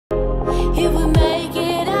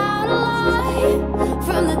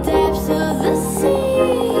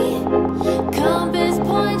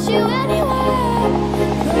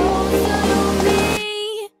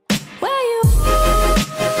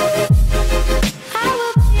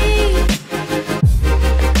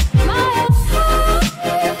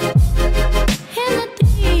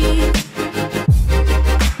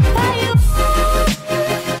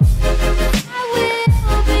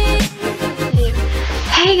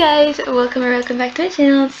guys, welcome back to my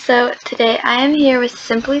channel. So today I am here with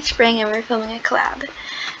SimplySpring and we're filming a collab.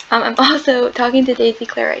 I'm also talking to Daisy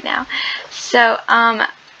Claire right now. So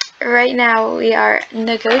right now we are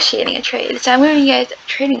negotiating a trade. So I'm giving you guys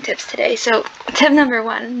trading tips today. So tip number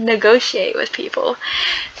 1, negotiate with people.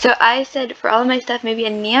 So I said for all of my stuff, maybe a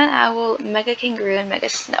neon owl, mega kangaroo, and mega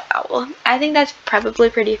snow owl. I think that's probably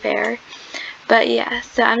pretty fair. But yeah,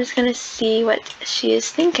 so I'm just gonna see what she is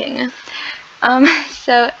thinking.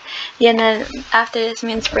 So yeah, and then after this,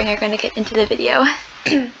 me and Spring are going to get into the video.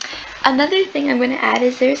 Another thing I'm going to add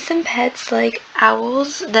is there's some pets like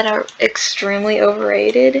owls that are extremely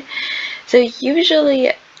overrated. So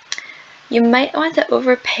usually you might want to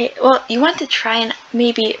overpay, well, you want to try and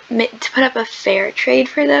maybe to put up a fair trade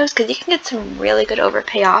for those, because you can get some really good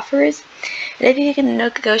overpay offers. And if you can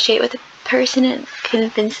negotiate with a person and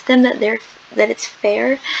convince them that it's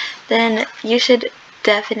fair, then you should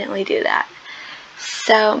definitely do that.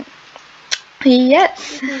 So,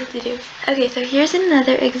 yes. Okay, so here's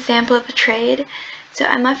another example of a trade. So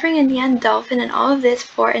I'm offering a neon dolphin and all of this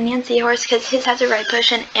for a neon seahorse because his has a red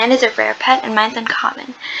potion and is a rare pet and mine's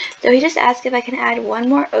uncommon. So he just asked if I can add one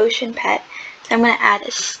more ocean pet. So I'm going to add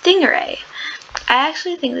a stingray. I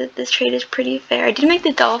actually think that this trade is pretty fair. I did make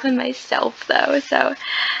the dolphin myself though, so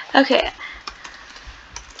okay.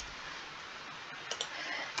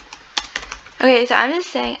 Okay, so I'm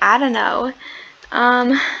just saying, I don't know.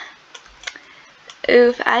 I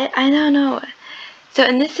don't know. So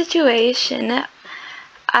in this situation,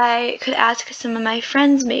 I could ask some of my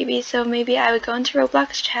friends maybe. So maybe I would go into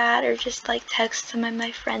Roblox chat or just like text some of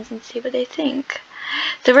my friends and see what they think.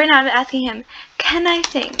 So right now I'm asking him, can I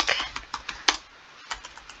think?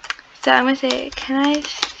 So I'm going to say, can I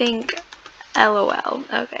think? LOL.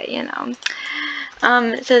 Okay, you know.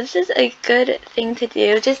 So this is a good thing to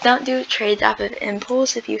do. Just don't do trades off of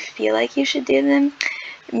impulse if you feel like you should do them.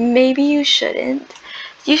 Maybe you shouldn't.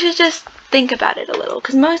 You should just think about it a little,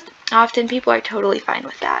 because most often people are totally fine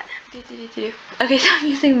with that. Okay, so I'm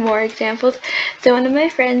using more examples. So one of my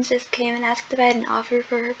friends just came and asked if I had an offer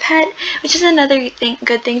for her pet, which is another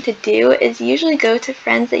good thing to do, is usually go to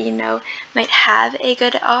friends that you know might have a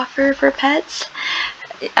good offer for pets.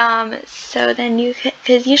 So then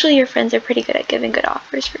because usually your friends are pretty good at giving good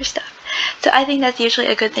offers for stuff. So I think that's usually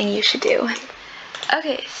a good thing you should do.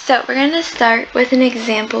 Okay, so we're going to start with an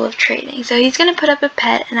example of trading. So he's going to put up a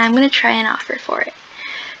pet and I'm going to try an offer for it.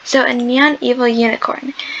 So a neon evil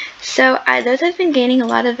unicorn. So those have been gaining a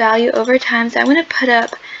lot of value over time, so I'm going to put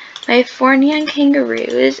up my 4 neon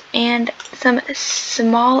kangaroos and some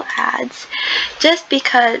small ads, just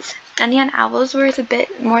because a neon owl is worth a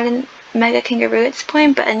bit more than mega kangaroo at this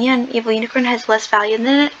point, but a neon evil unicorn has less value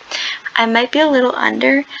than it. I might be a little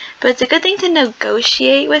under, but it's a good thing to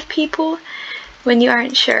negotiate with people when you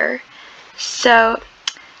aren't sure. So,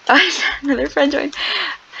 another friend joined.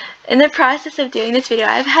 In the process of doing this video,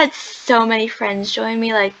 I've had so many friends join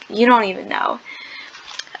me, like, you don't even know.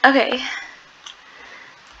 Okay.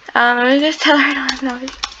 I'm gonna just tell her I don't have an offer.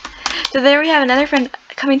 So there we have another friend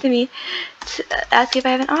coming to me to ask if I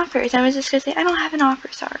have an offer. So I was just gonna say, I don't have an offer,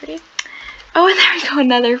 sorry. Oh, and there we go,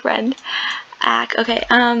 another friend. Okay,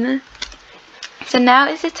 so now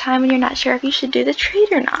is the time when you're not sure if you should do the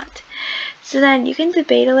trade or not. So then you can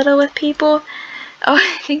debate a little with people. Oh,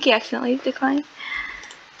 I think he accidentally declined.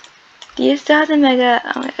 Do you still have the mega?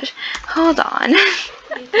 Oh my gosh. Hold on.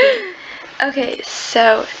 Okay,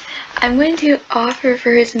 so I'm going to offer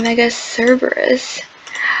for his mega Cerberus.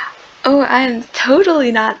 Oh, I am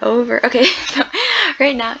totally not over. Okay, so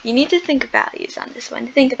right now you need to think values on this one.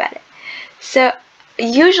 Think about it. So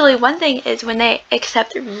usually one thing is when they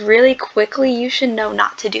accept really quickly, you should know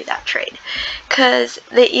not to do that trade, because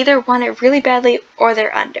they either want it really badly or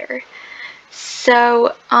they're under.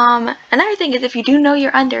 So another thing is if you do know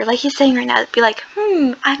you're under, like he's saying right now, be like,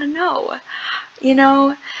 I don't know, you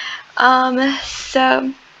know.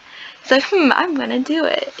 So it's like, I'm gonna do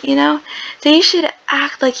it, you know. So you should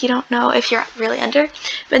act like you don't know if you're really under.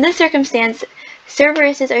 But in this circumstance,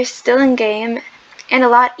 Cerberuses are still in game and a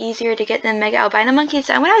lot easier to get than mega albino monkeys.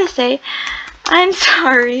 So I'm gonna have to say, I'm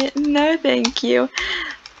sorry, no thank you.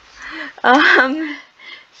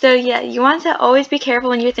 So yeah, you want to always be careful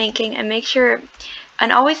when you're thinking and make sure,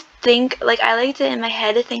 and always think, like I like to in my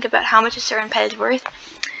head to think about how much a certain pet is worth.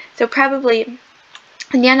 So probably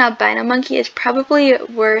a neon albino monkey is probably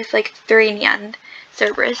worth like 3 neon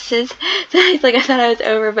Cerberuses. So it's like I thought I was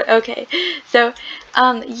over, but okay. So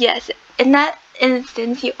yes, in that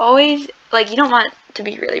instance, you always, like, you don't want to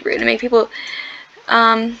be really rude and make people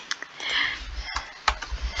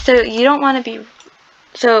so you don't want to be,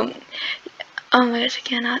 so Oh my gosh, I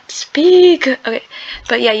cannot speak. Okay,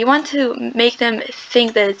 but yeah, you want to make them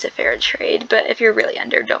think that it's a fair trade, but if you're really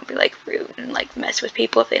under, don't be like rude and like mess with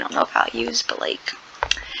people if they don't know values, but like,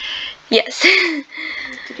 yes.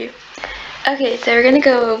 to do. Okay, so we're gonna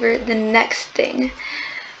go over the next thing.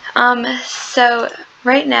 So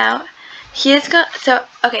right now, he is going, so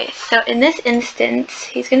in this instance,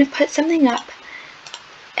 he's gonna put something up,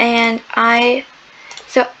 and I'm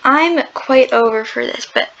quite over for this,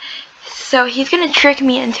 but so he's gonna trick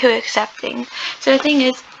me into accepting. So the thing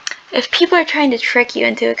is, if people are trying to trick you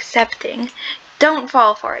into accepting, don't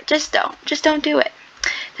fall for it. Just don't do it.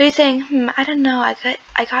 So he's saying, I don't know,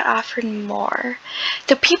 I got offered more.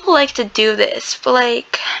 So people like to do this, but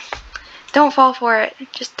like, don't fall for it.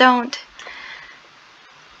 Just don't.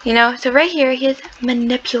 You know, so right here, he is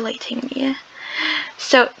manipulating me.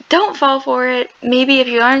 So don't fall for it. Maybe if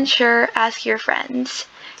you're unsure, ask your friends.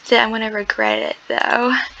 So I'm gonna regret it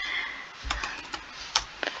though.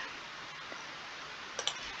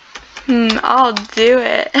 I'll do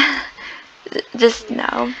it. Just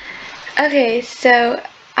no. Okay, so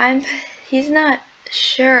he's not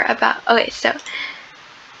sure about, so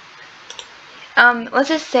let's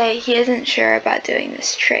just say he isn't sure about doing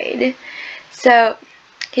this trade. So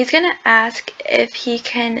he's gonna ask if he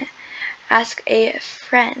can ask a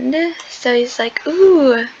friend. So he's like,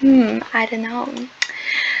 ooh, I don't know.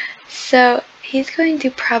 So he's going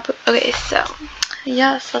to probably, so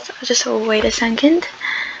yes, let's just wait a second.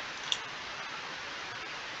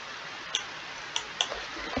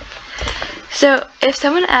 So if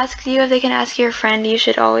someone asks you if they can ask your friend, you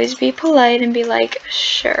should always be polite and be like,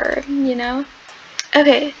 sure, you know?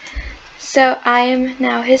 Okay, so I am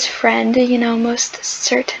now his friend, you know, most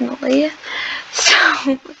certainly.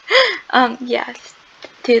 So, yes,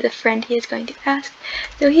 to the friend he is going to ask.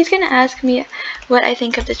 So he's going to ask me what I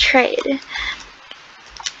think of the trade.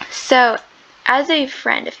 So, as a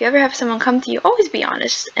friend, if you ever have someone come to you, always be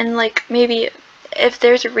honest, and like maybe if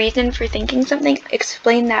there's a reason for thinking something,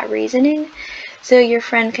 explain that reasoning so your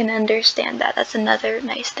friend can understand that. That's another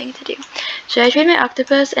nice thing to do. Should I trade my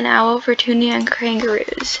octopus, an owl for tuna and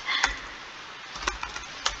kangaroos?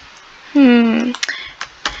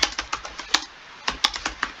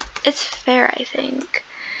 It's fair, I think.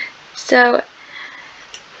 So,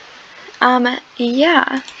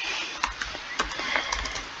 yeah.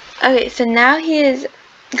 Okay, so now he is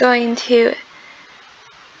going to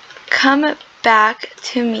come back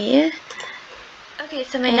to me. Okay,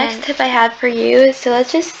 so my next tip I have for you is, so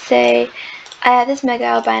let's just say I have this mega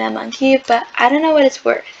albino monkey, but I don't know what it's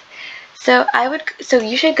worth. So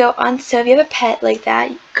you should go on, so if you have a pet like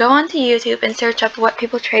that, go onto YouTube and search up what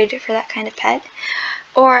people trade for that kind of pet.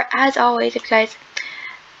 Or, as always, if you guys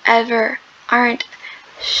ever aren't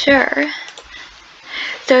sure,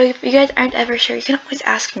 so if you guys aren't ever sure, you can always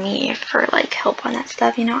ask me for, like, help on that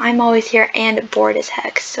stuff, you know, I'm always here and bored as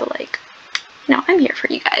heck, so, like, you know, I'm here for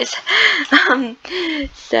you guys.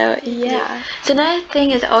 So, yeah. So another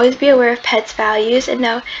thing is always be aware of pets' values and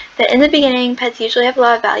know that in the beginning, pets usually have a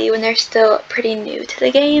lot of value when they're still pretty new to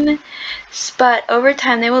the game, but over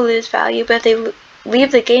time they will lose value, but if they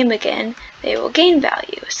leave the game again, they will gain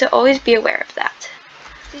value, so always be aware of that.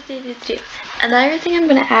 Another thing I'm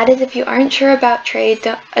going to add is if you aren't sure about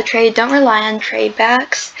a trade, don't rely on trade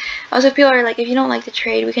backs. Also, people are like, if you don't like the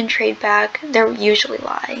trade, we can trade back. They're usually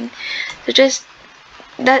lying. So just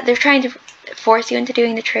that they're trying to force you into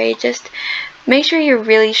doing the trade. Just make sure you're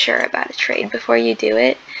really sure about a trade before you do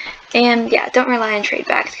it. And yeah, don't rely on trade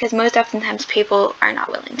backs because most oftentimes people are not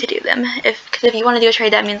willing to do them. Because if you want to do a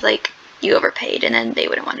trade, that means like you overpaid, and then they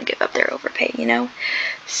wouldn't want to give up their overpay, you know.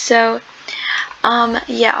 So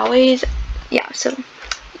yeah, always, yeah, so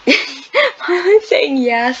why am I saying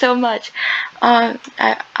yeah so much? I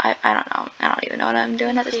don't know. I don't even know what I'm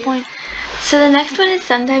doing at this point. So the next one is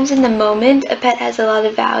sometimes in the moment a pet has a lot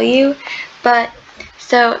of value, but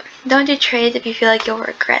so don't do trades if you feel like you'll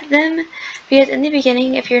regret them, because in the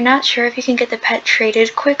beginning, if you're not sure if you can get the pet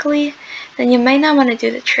traded quickly, then you might not want to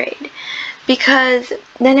do the trade, because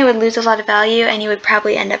then it would lose a lot of value and you would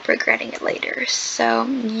probably end up regretting it later. So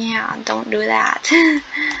yeah, don't do that.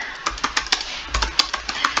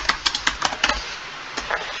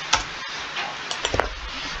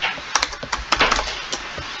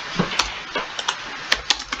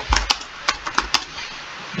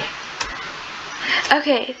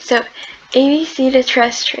 Okay, so ABC to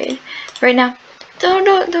trust trade. Right now,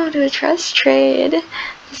 don't do a trust trade.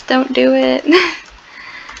 Just don't do it.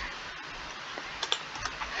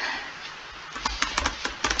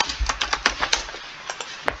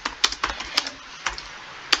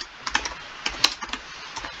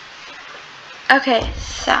 Okay,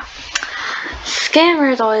 so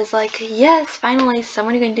scammer is always like, yes, finally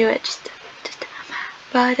someone who can do it. Just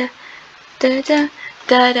ba da da da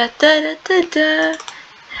da da da da da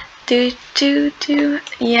do do do.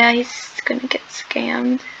 Yeah, he's gonna get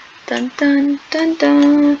scammed. Dun dun dun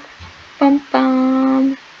dun. Bum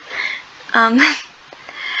bum.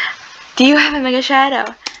 Do you have a mega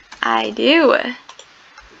shadow? I do.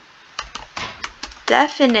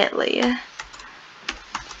 Definitely.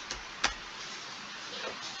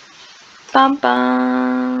 Bum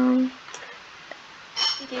bum.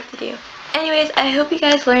 Anyways, I hope you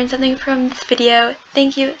guys learned something from this video.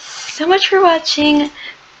 Thank you so much for watching.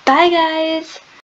 Bye guys.